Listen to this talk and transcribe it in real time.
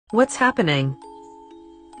What's happening?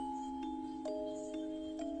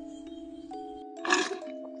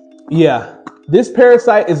 Yeah, this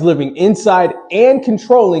parasite is living inside and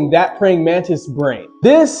controlling that praying mantis brain.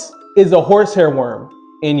 This is a horsehair worm,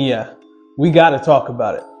 and yeah, we gotta talk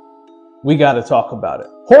about it. We gotta talk about it.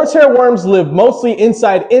 Horsehair worms live mostly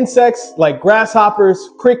inside insects like grasshoppers,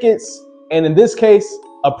 crickets, and in this case,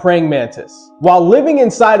 a praying mantis. While living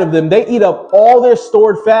inside of them, they eat up all their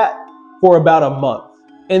stored fat for about a month.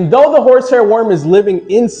 And though the horsehair worm is living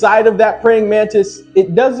inside of that praying mantis,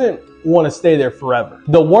 it doesn't want to stay there forever.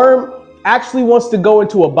 The worm actually wants to go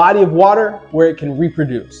into a body of water where it can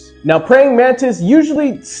reproduce. Now, praying mantis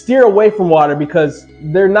usually steer away from water because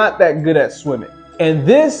they're not that good at swimming. And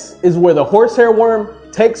this is where the horsehair worm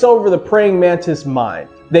takes over the praying mantis mind.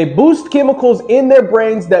 They boost chemicals in their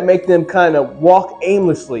brains that make them kind of walk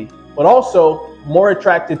aimlessly, but also more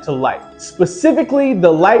attracted to light, specifically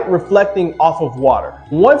the light reflecting off of water.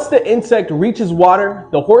 Once the insect reaches water,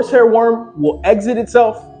 the horsehair worm will exit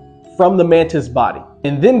itself from the mantis body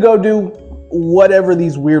and then go do whatever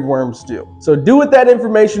these weird worms do. So do with that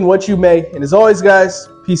information what you may, and as always guys,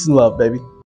 peace and love, baby.